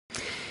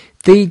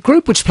The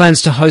group, which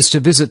plans to host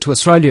a visit to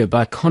Australia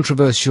by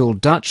controversial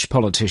Dutch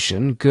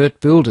politician Geert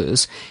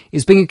Wilders,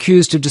 is being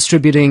accused of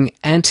distributing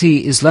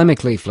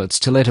anti-Islamic leaflets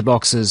to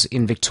letterboxes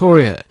in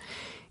Victoria.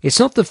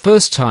 It's not the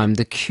first time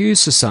the Q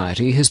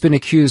Society has been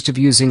accused of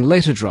using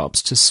letter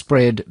drops to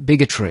spread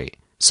bigotry.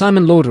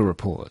 Simon Lauder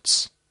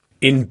reports.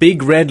 In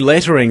big red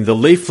lettering, the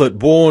leaflet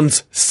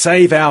warns,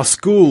 "Save our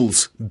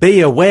schools,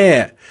 be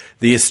aware."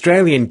 The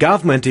Australian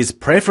government is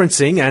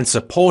preferencing and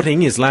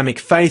supporting Islamic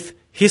faith,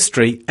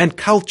 history and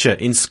culture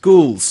in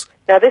schools.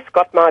 Now this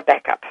got my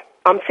backup.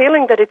 I'm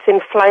feeling that it's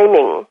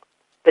inflaming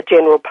the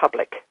general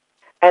public,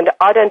 and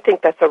I don't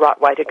think that's the right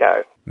way to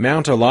go.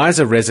 Mount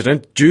Eliza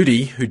resident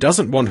Judy, who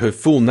doesn't want her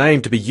full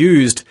name to be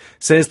used,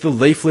 says the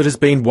leaflet has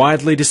been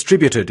widely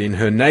distributed in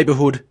her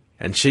neighbourhood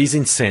and she's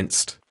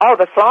incensed. Oh,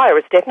 the flyer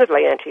is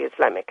definitely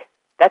anti-Islamic.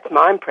 That's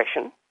my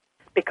impression.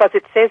 Because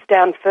it says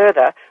down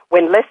further,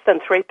 when less than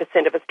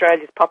 3% of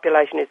Australia's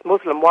population is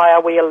Muslim, why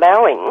are we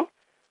allowing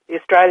the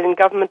Australian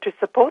government to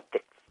support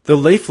this? The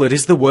leaflet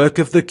is the work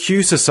of the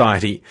Q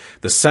Society,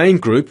 the same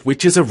group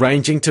which is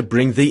arranging to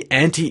bring the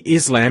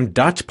anti-Islam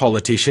Dutch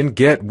politician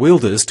Geert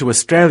Wilders to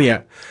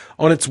Australia.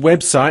 On its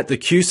website, the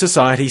Q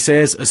Society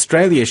says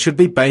Australia should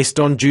be based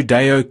on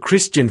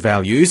Judeo-Christian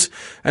values,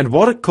 and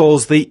what it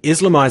calls the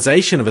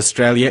Islamisation of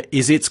Australia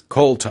is its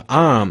call to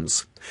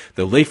arms.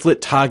 The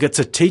leaflet targets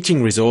a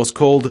teaching resource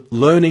called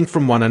Learning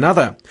from One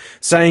Another,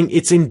 saying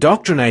it's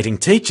indoctrinating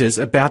teachers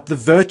about the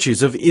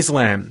virtues of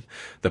Islam.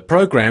 The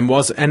program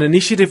was an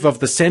initiative of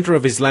the Centre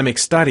of Islamic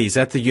Studies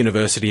at the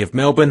University of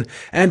Melbourne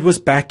and was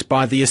backed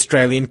by the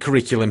Australian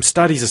Curriculum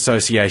Studies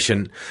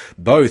Association.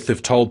 Both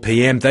have told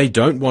PM they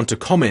don't want to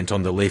comment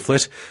on the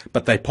leaflet,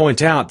 but they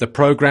point out the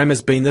program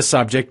has been the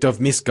subject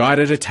of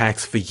misguided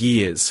attacks for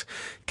years.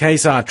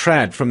 Kaysar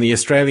Trad from the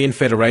Australian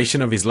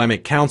Federation of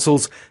Islamic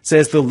Councils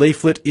says the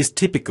leaflet is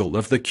typical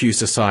of the Q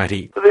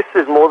Society. This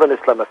is more than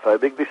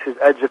Islamophobic. This is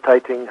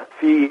agitating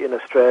fear in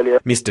Australia.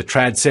 Mr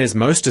Trad says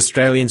most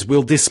Australians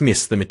will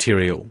dismiss the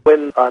material.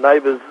 When our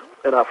neighbours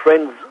and our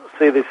friends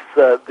see this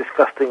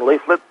disgusting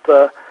leaflet,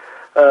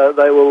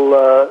 they will,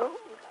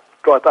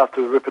 right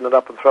after ripping it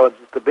up and throwing it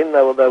into the bin,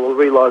 they will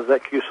realise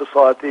that Q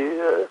Society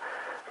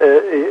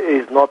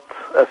is not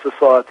a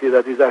society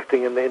that is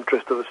acting in the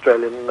interest of the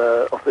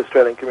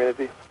Australian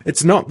community.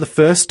 It's not the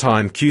first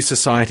time Q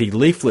Society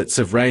leaflets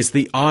have raised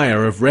the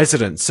ire of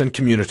residents and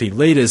community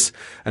leaders.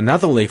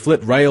 Another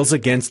leaflet rails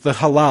against the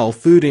halal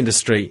food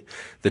industry.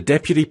 The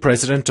Deputy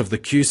President of the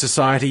Q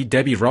Society,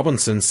 Debbie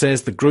Robinson,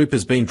 says the group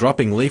has been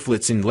dropping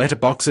leaflets in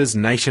letterboxes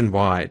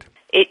nationwide.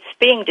 It's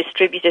being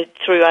distributed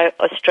throughout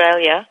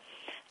Australia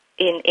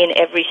in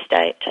every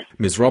state.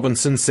 Ms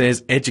Robinson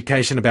says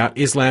education about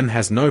Islam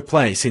has no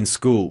place in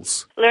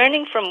schools.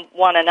 Learning from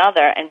one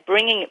another and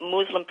bringing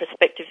Muslim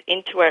perspective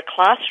into our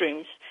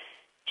classrooms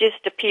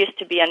just appears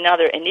to be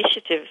another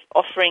initiative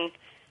offering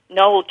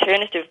no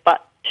alternative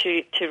but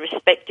to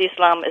respect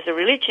Islam as a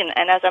religion.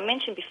 And as I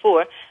mentioned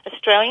before,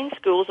 Australian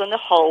schools on the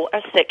whole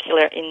are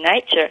secular in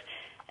nature,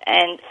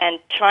 and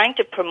trying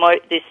to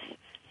promote this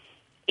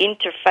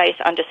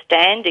interfaith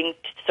understanding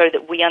so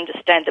that we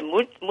understand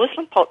the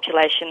Muslim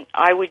population,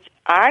 I would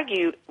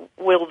argue,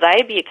 will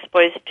they be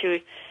exposed to,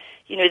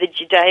 the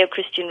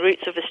Judeo-Christian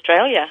roots of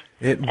Australia?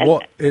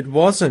 It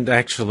wasn't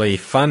actually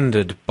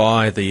funded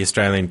by the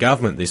Australian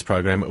government, this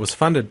program. It was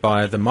funded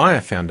by the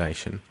Maya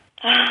Foundation.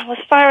 As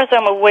far as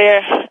I'm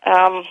aware,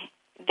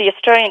 the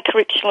Australian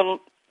Curriculum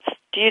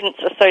Students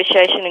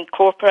Association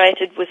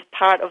Incorporated was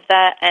part of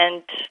that,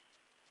 and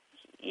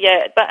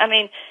but I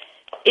mean,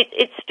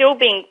 it's still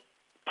being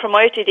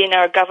promoted in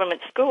our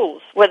government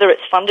schools. Whether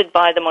it's funded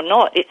by them or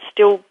not, it's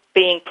still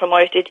being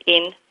promoted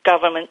in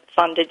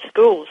government-funded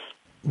schools.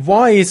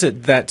 Why is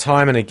it that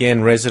time and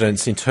again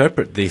residents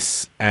interpret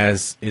this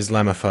as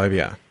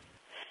Islamophobia?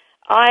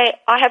 I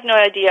have no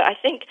idea. I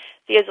think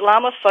the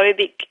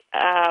Islamophobic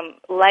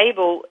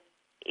label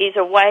is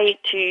a way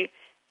to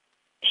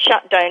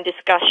shut down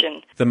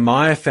discussion. The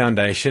Maya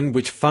Foundation,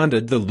 which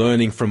funded the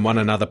Learning from One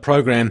Another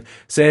program,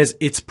 says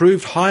it's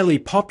proved highly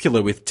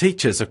popular with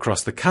teachers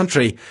across the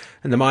country,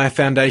 and the Maya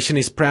Foundation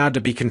is proud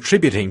to be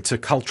contributing to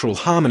cultural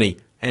harmony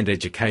and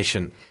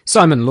education.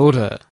 Simon Lauder.